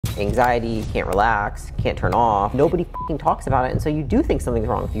anxiety, can't relax, can't turn off. Nobody fucking talks about it, and so you do think something's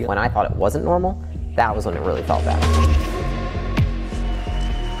wrong with you. When I thought it wasn't normal, that was when it really felt bad.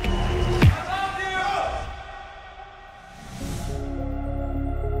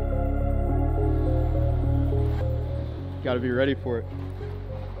 Got to be ready for it.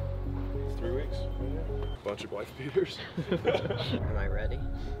 3 weeks. Bunch of wife beaters. Am I ready?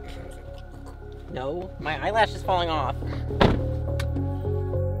 No, my eyelash is falling off.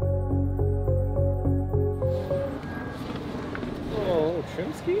 Oh,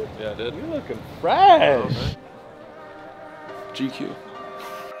 trim ski? Yeah, I did. You're looking fresh. Okay. GQ.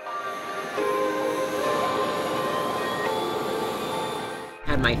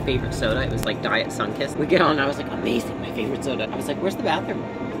 Had my favorite soda. It was like Diet Sunkist. We get on, I was like, amazing, my favorite soda. I was like, where's the bathroom?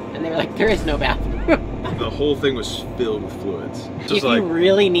 And they were like, there is no bathroom. The whole thing was filled with fluids. Just if you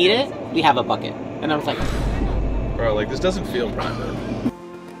really need it, we have a bucket. And I was like, bro, like this doesn't feel proper.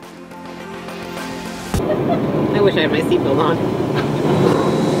 I wish I had my seatbelt on.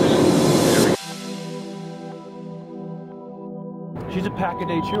 She's a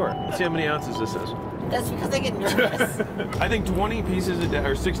pack-a-day chewer. Let's see how many ounces this is. That's because I get nervous. I think 20 pieces a day,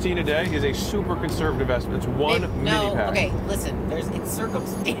 or 16 a day, is a super conservative estimate. It's one mini pack. Okay, listen, it's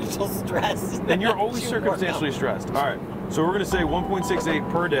circumstantial stress. And you're always circumstantially stressed. All right, so we're gonna say 1.68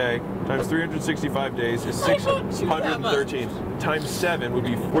 per day times 365 days is 613. Times 7 would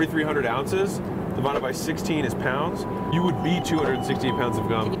be 4,300 ounces. Divided by 16 is pounds. You would be 268 pounds of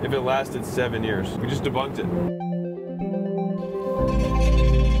gum if it lasted 7 years. We just debunked it.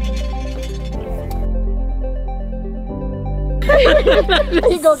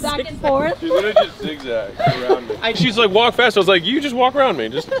 You go back and forth. She's gonna just zigzag around me. She's like, walk fast. I was like, you just walk around me.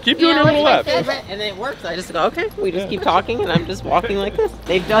 Just keep doing your little laps. And it works. I just go, okay, we just keep talking and I'm just walking like this.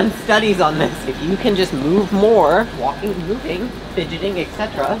 They've done studies on this. If you can just move more, walking, moving, fidgeting,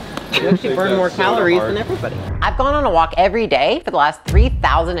 etc., you actually burn more calories than everybody. I've gone on a walk every day for the last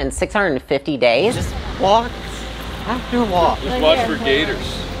 3,650 days. Just walk after walk. Just watch for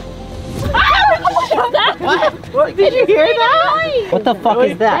gators. What? Did you hear that? What the fuck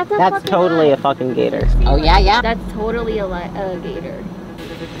is that? That's totally a fucking gator. Oh yeah, yeah? That's totally a gator.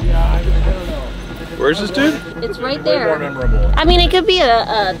 Where's this dude? It's right there. I mean, it could be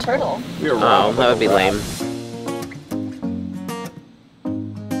a turtle. Oh, that would be lame.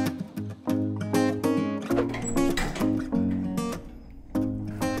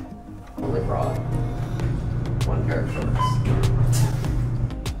 Only brought one pair of shorts.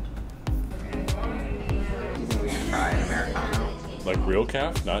 Try an Americano. Like real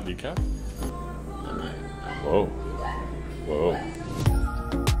calf, not decaf? Whoa. Whoa.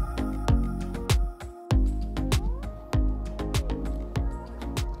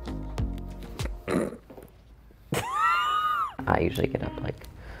 I usually get up like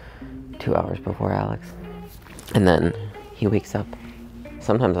 2 hours before Alex. And then he wakes up.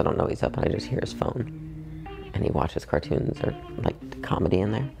 Sometimes I don't know he's up and I just hear his phone. And he watches cartoons or like comedy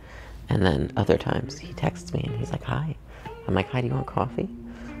in there. And then other times he texts me and he's like, hi. I'm like, hi, do you want coffee?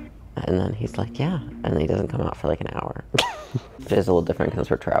 And then he's like, yeah. And then he doesn't come out for like an hour. It is a little different because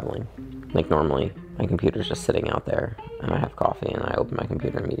we're traveling. Like normally my computer's just sitting out there and I have coffee and I open my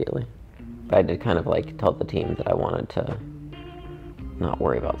computer immediately. But I did kind of like tell the team that I wanted to not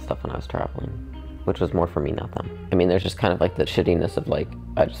worry about stuff when I was traveling, which was more for me, not them. I mean, there's just kind of like the shittiness of like,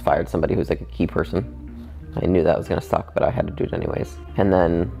 I just fired somebody who's like a key person. I knew that was gonna suck, but I had to do it anyways. And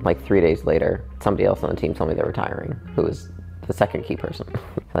then like 3 days later, somebody else on the team told me they're retiring, who was the second key person.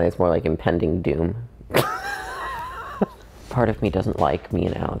 I think it's more like impending doom. Part of me doesn't like me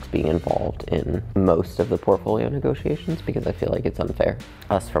and Alex being involved in most of the portfolio negotiations because I feel like it's unfair.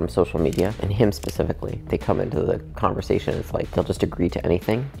 Us from social media, and him specifically, they come into the conversation, it's like they'll just agree to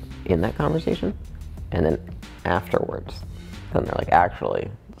anything in that conversation, and then afterwards, then they're like, actually,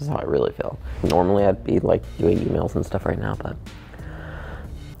 this is how I really feel. Normally I'd be like doing emails and stuff right now, but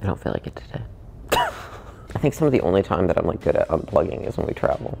I don't feel like it today. I think some of the only time that I'm like good at unplugging is when we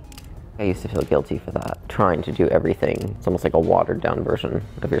travel. I used to feel guilty for that. Trying to do everything. It's almost like a watered down version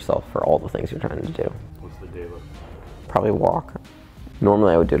of yourself for all the things you're trying to do. What's the day look? Probably walk.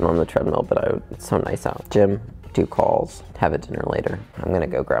 Normally I would do it on the treadmill, but it's so nice out. Gym, do calls, have a dinner later. I'm gonna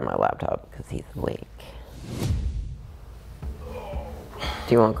go grab my laptop because he's awake.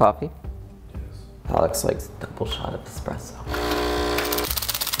 Do you want coffee? Yes. Alex likes a double shot of espresso.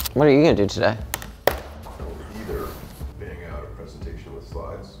 What are you gonna do today? Either bang out a presentation with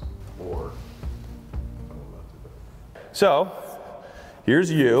slides, or I will not do that. So, here's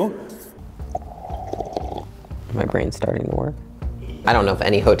you. My brain's starting to work. I don't know if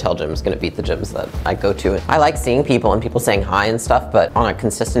any hotel gym is gonna beat the gyms that I go to. I like seeing people and people saying hi and stuff, but on a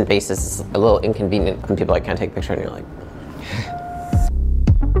consistent basis, it's a little inconvenient when people like, can't take a picture and you're like,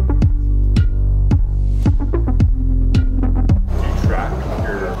 Do you track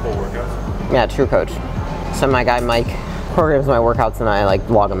your full workouts? yeah, True Coach. So my guy Mike programs my workouts and I like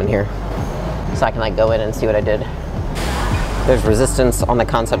log them in here. So I can like go in and see what I did. There's resistance on the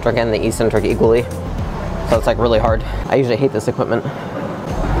concentric and the eccentric equally. So it's like really hard. I usually hate this equipment.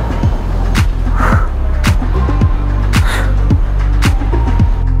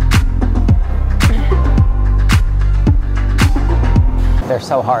 They're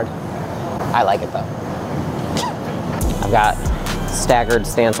so hard. I like it though. I've got staggered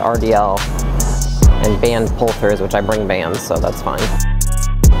stance RDL and band pull-throughs, which I bring bands, so that's fine.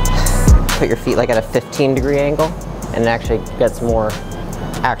 Put your feet like at a 15-degree angle, and it actually gets more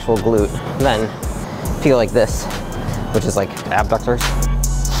actual glute. Then feel like this, which is like abductors.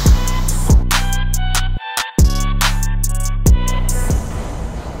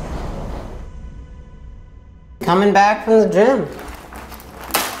 Coming back from the gym.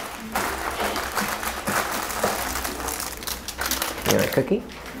 You want a cookie?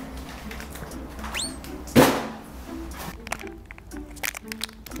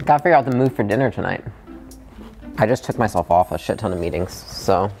 Gotta figure out the move for dinner tonight. I just took myself off a shit ton of meetings,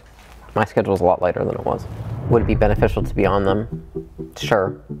 so my schedule is a lot lighter than it was. Would it be beneficial to be on them?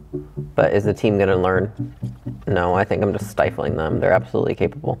 Sure. But is the team gonna learn? No, I think I'm just stifling them. They're absolutely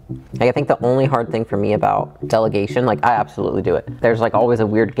capable. Like, I think the only hard thing for me about delegation, like I absolutely do it. There's like always a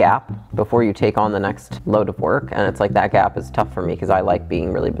weird gap before you take on the next load of work. And it's like that gap is tough for me because I like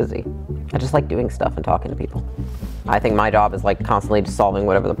being really busy. I just like doing stuff and talking to people. I think my job is like constantly just solving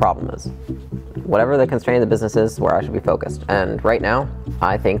whatever the problem is. Whatever the constraint of the business is, where I should be focused. And right now,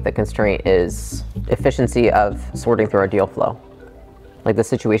 I think the constraint is efficiency of sorting through our deal flow. Like the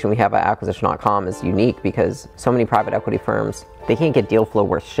situation we have at acquisition.com is unique because so many private equity firms, they can't get deal flow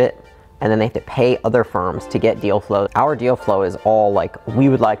worth shit. And then they have to pay other firms to get deal flow. Our deal flow is all like, we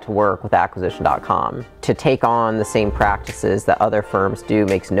would like to work with acquisition.com. To take on the same practices that other firms do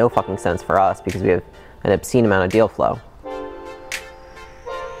makes no fucking sense for us because we have an obscene amount of deal flow.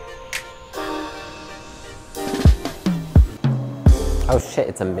 Oh shit,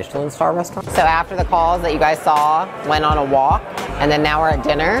 it's a Michelin star restaurant? So after the calls that you guys saw, went on a walk, and then now we're at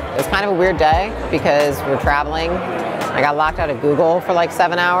dinner. It was kind of a weird day because we're traveling. I got locked out of Google for like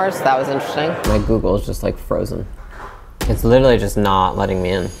 7 hours. That was interesting. My Google is just like frozen. It's literally just not letting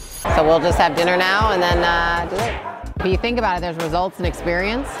me in. So we'll just have dinner now and then do it. If you think about it, there's results and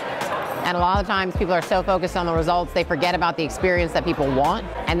experience. And a lot of times people are so focused on the results, they forget about the experience that people want.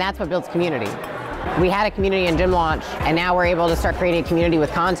 And that's what builds community. We had a community in Gym Launch, and now we're able to start creating a community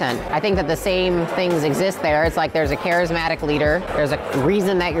with content. I think that the same things exist there. It's like there's a charismatic leader, there's a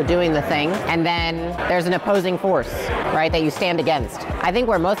reason that you're doing the thing, and then there's an opposing force, right, that you stand against. I think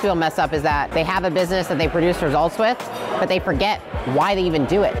where most people mess up is that they have a business that they produce results with, but they forget why they even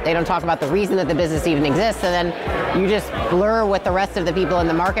do it. They don't talk about the reason that the business even exists, and then you just blur with the rest of the people in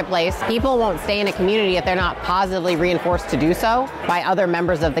the marketplace. People won't stay in a community if they're not positively reinforced to do so by other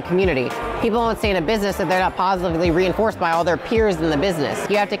members of the community. People won't stay in a business if they're not positively reinforced by all their peers in the business.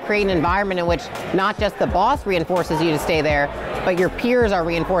 You have to create an environment in which not just the boss reinforces you to stay there, but your peers are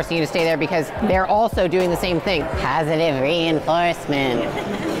reinforcing you to stay there because they're also doing the same thing. Positive reinforcement.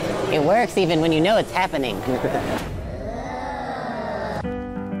 It works even when you know it's happening.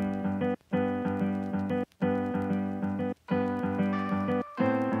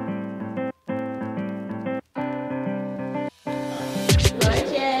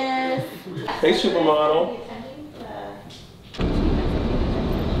 Hey, supermodel.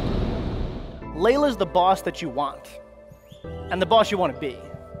 Leila's the boss that you want, and the boss you want to be.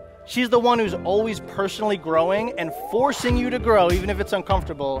 She's the one who's always personally growing and forcing you to grow, even if it's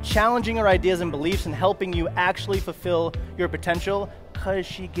uncomfortable, challenging your ideas and beliefs and helping you actually fulfill your potential, because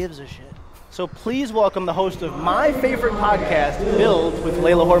she gives a shit. So please welcome the host of my favorite podcast, Build with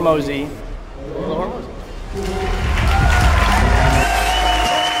Leila Hormozi. Leila Hormozi.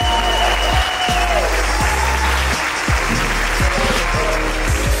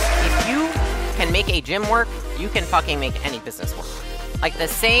 Make a gym work, you can fucking make any business work. Like the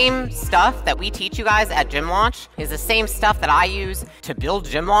same stuff that we teach you guys at Gym Launch is the same stuff that I use to build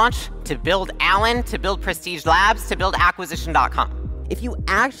Gym Launch, to build Allen, to build Prestige Labs, to build acquisition.com. If you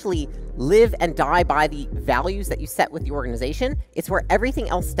actually live and die by the values that you set with the organization, it's where everything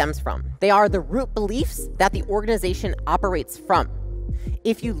else stems from. They are the root beliefs that the organization operates from.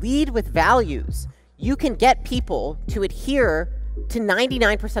 If you lead with values, you can get people to adhere to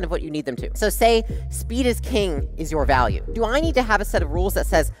 99% of what you need them to. So say speed is king is your value. Do I need to have a set of rules that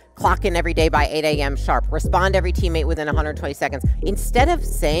says clock in every day by 8 a.m. sharp, respond every teammate within 120 seconds? Instead of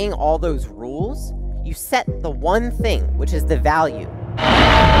saying all those rules, you set the one thing, which is the value.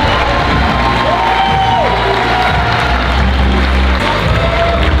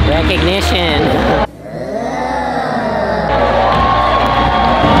 Recognition.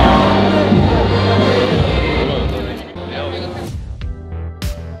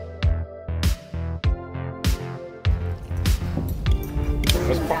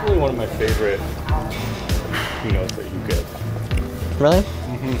 That's probably one of my favorite keynotes that you give. Really?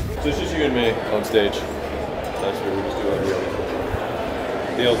 So it's just you and me on stage. That's what we just do every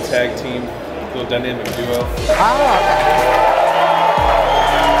other. The old tag team, the old dynamic duo.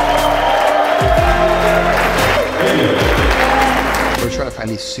 We're trying to find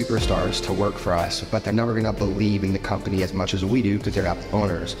these superstars to work for us, but they're never going to believe in the company as much as we do because they're not the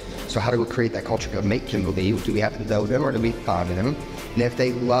owners. So how do we create that culture to make them believe? Do we have to know them or do we find them? And if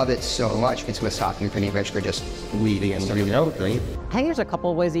they love it so much, it's going to stop them from eventually just leaving and doing their own thing. I think there's a couple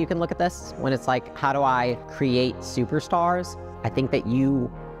of ways that you can look at this when it's like, how do I create superstars? I think that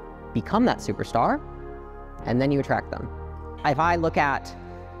you become that superstar and then you attract them. If I look at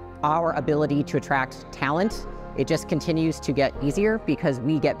our ability to attract talent, it just continues to get easier because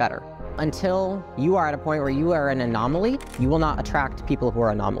we get better. Until you are at a point where you are an anomaly, you will not attract people who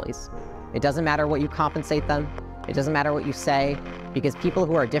are anomalies. It doesn't matter what you compensate them. It doesn't matter what you say, because people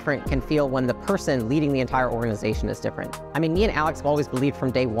who are different can feel when the person leading the entire organization is different. I mean, me and Alex have always believed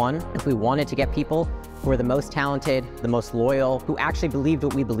from day one, if we wanted to get people who were the most talented, the most loyal, who actually believed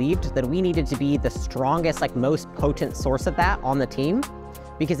what we believed, that we needed to be the strongest, like most potent source of that on the team,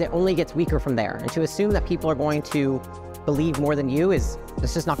 because it only gets weaker from there. And to assume that people are going to believe more than you it's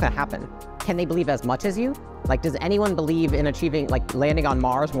just not gonna happen. Can they believe as much as you? Like, does anyone believe in achieving, like, landing on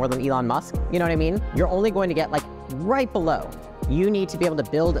Mars more than Elon Musk? You know what I mean? You're only going to get, like, right below. You need to be able to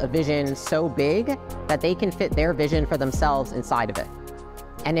build a vision so big that they can fit their vision for themselves inside of it.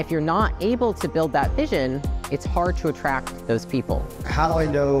 And if you're not able to build that vision, it's hard to attract those people. How do I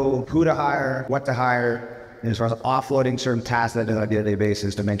know who to hire, what to hire, and as far as offloading certain tasks that I do on a daily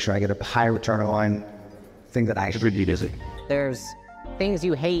basis to make sure I get a high return on things that I should be busy? There's things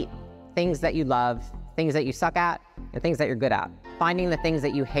you hate, things that you love, things that you suck at, and things that you're good at. Finding the things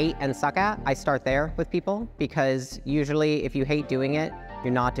that you hate and suck at, I start there with people, because usually if you hate doing it,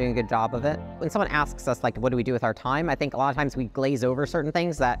 you're not doing a good job of it. When someone asks us, like, what do we do with our time? I think a lot of times we glaze over certain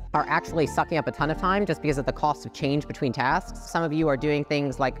things that are actually sucking up a ton of time just because of the cost of change between tasks. Some of you are doing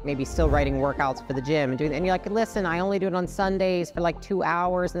things like maybe still writing workouts for the gym and you're like, listen, I only do it on Sundays for like 2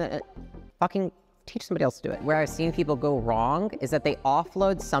 hours, and fucking teach somebody else to do it. Where I've seen people go wrong is that they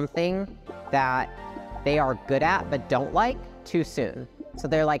offload something that they are good at but don't like too soon. So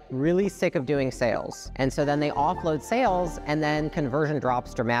they're like really sick of doing sales. And so then they offload sales and then conversion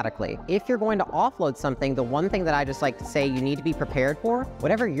drops dramatically. If you're going to offload something, the one thing that I just like to say you need to be prepared for,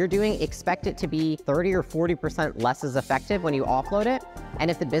 whatever you're doing, expect it to be 30 or 40% less as effective when you offload it.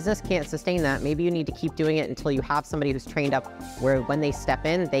 And if the business can't sustain that, maybe you need to keep doing it until you have somebody who's trained up where when they step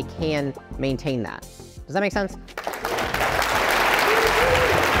in, they can maintain that. Does that make sense?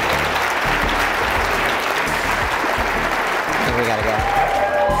 We gotta go.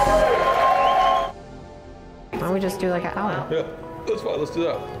 Why don't we just do like an hour? Yeah, that's fine. Let's do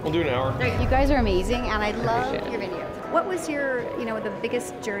that. We'll do an hour. You guys are amazing, and I love your videos. What was your, the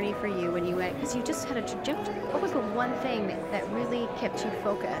biggest journey for you when you went, because you just had a trajectory. What was the one thing that really kept you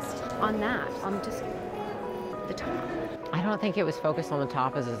focused on that, on just the top? I don't think it was focused on the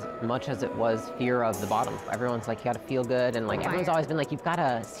top as much as it was fear of the bottom. Everyone's like, you gotta feel good, and like everyone's always been like, you've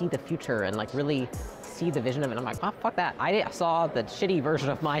gotta see the future and like really see the vision of it. I'm like, oh, fuck that. I saw the shitty version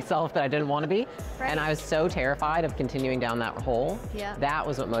of myself that I didn't want to be. Right. And I was so terrified of continuing down that hole. Yeah. That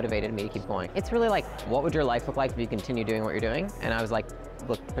was what motivated me to keep going. It's really like, what would your life look like if you continue doing what you're doing? And I was like,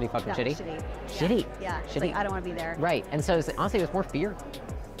 look pretty fucking shitty. Shitty. Yeah. Shitty. Like, I don't want to be there. Right. And so honestly, it was more fear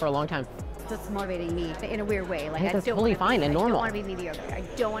for a long time. That's motivating me in a weird way. Like, I think that's totally fine and normal. I don't want to be mediocre. I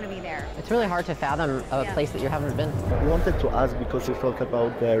don't want to be there. It's really hard to fathom a place that you haven't been. I wanted to ask, because you talked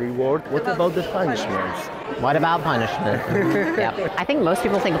about the reward, what about the punishments? What about punishment? Yeah. I think most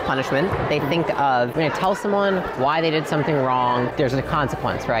people think of punishment. They think of, I'm going to tell someone why they did something wrong. There's a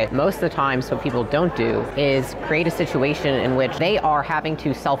consequence, right? Most of the times what people don't do is create a situation in which they are having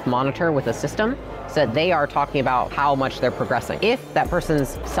to self-monitor with a system so that they are talking about how much they're progressing. If that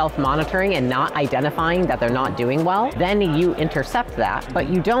person's self-monitoring and not identifying that they're not doing well, then you intercept that, but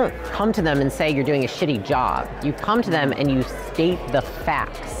you don't come to them and say you're doing a shitty job. You come to them and you state the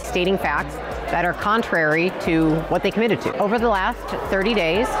facts, stating facts that are contrary to what they committed to. Over the last 30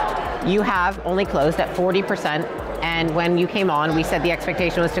 days, you have only closed at 40%, and when you came on, we said the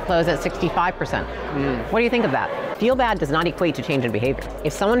expectation was to close at 65%. What do you think of that? Feel bad does not equate to change in behavior.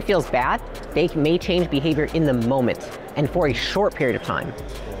 If someone feels bad, they may change behavior in the moment and for a short period of time.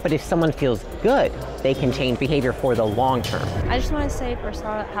 But if someone feels good, they can change behavior for the long term. I just want to say, first of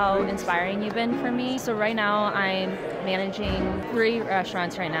all, how inspiring you've been for me. So right now, I'm managing 3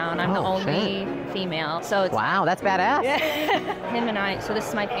 restaurants right now, and I'm the only female. So it's, wow, that's badass. Him and I, so this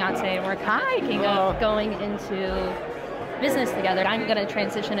is my fiance, and we're thinking of going into business together. I'm going to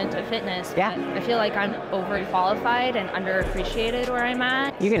transition into fitness. Yeah. I feel like I'm overqualified and underappreciated where I'm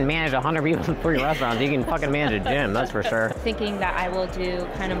at. You can manage 100 people in 3 restaurants. You can fucking manage a gym, that's for sure. Thinking that I will do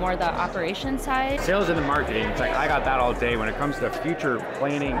kind of more the operation side. Sales and the marketing, it's like I got that all day. When it comes to future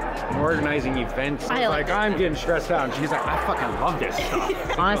planning and organizing events, it's like I'm getting stressed out. And she's like, I fucking love this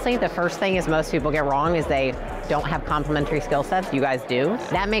stuff. Honestly, the first thing is most people get wrong is they don't have complementary skill sets. You guys do.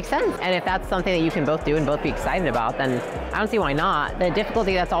 That makes sense. And if that's something that you can both do and both be excited about, then I don't see why not. The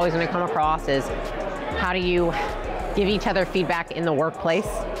difficulty that's always going to come across is how do you give each other feedback in the workplace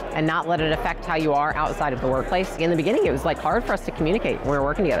and not let it affect how you are outside of the workplace. In the beginning, it was like hard for us to communicate when we were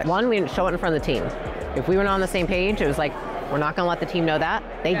working together. One, we didn't show it in front of the team. If we weren't on the same page, it was like, we're not going to let the team know that.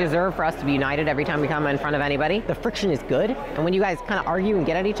 They deserve for us to be united every time we come in front of anybody. The friction is good. And when you guys kind of argue and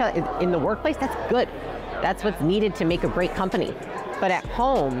get at each other in the workplace, that's good. That's what's needed to make a great company. But at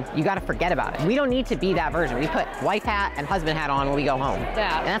home, you got to forget about it. We don't need to be that version. We put wife hat and husband hat on when we go home.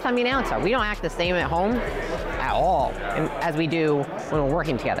 Yeah. And that's how me and Alex are. We don't act the same at home at all as we do when we're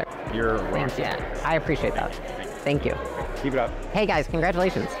working together. You're I appreciate that. Thank you. Keep it up. Hey guys,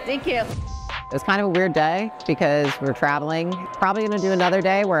 congratulations. Thank you. It was kind of a weird day because we're traveling. Probably gonna do another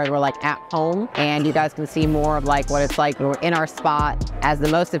day where we're like at home and you guys can see more of like what it's like when we're in our spot as the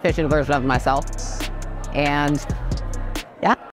most efficient version of myself. And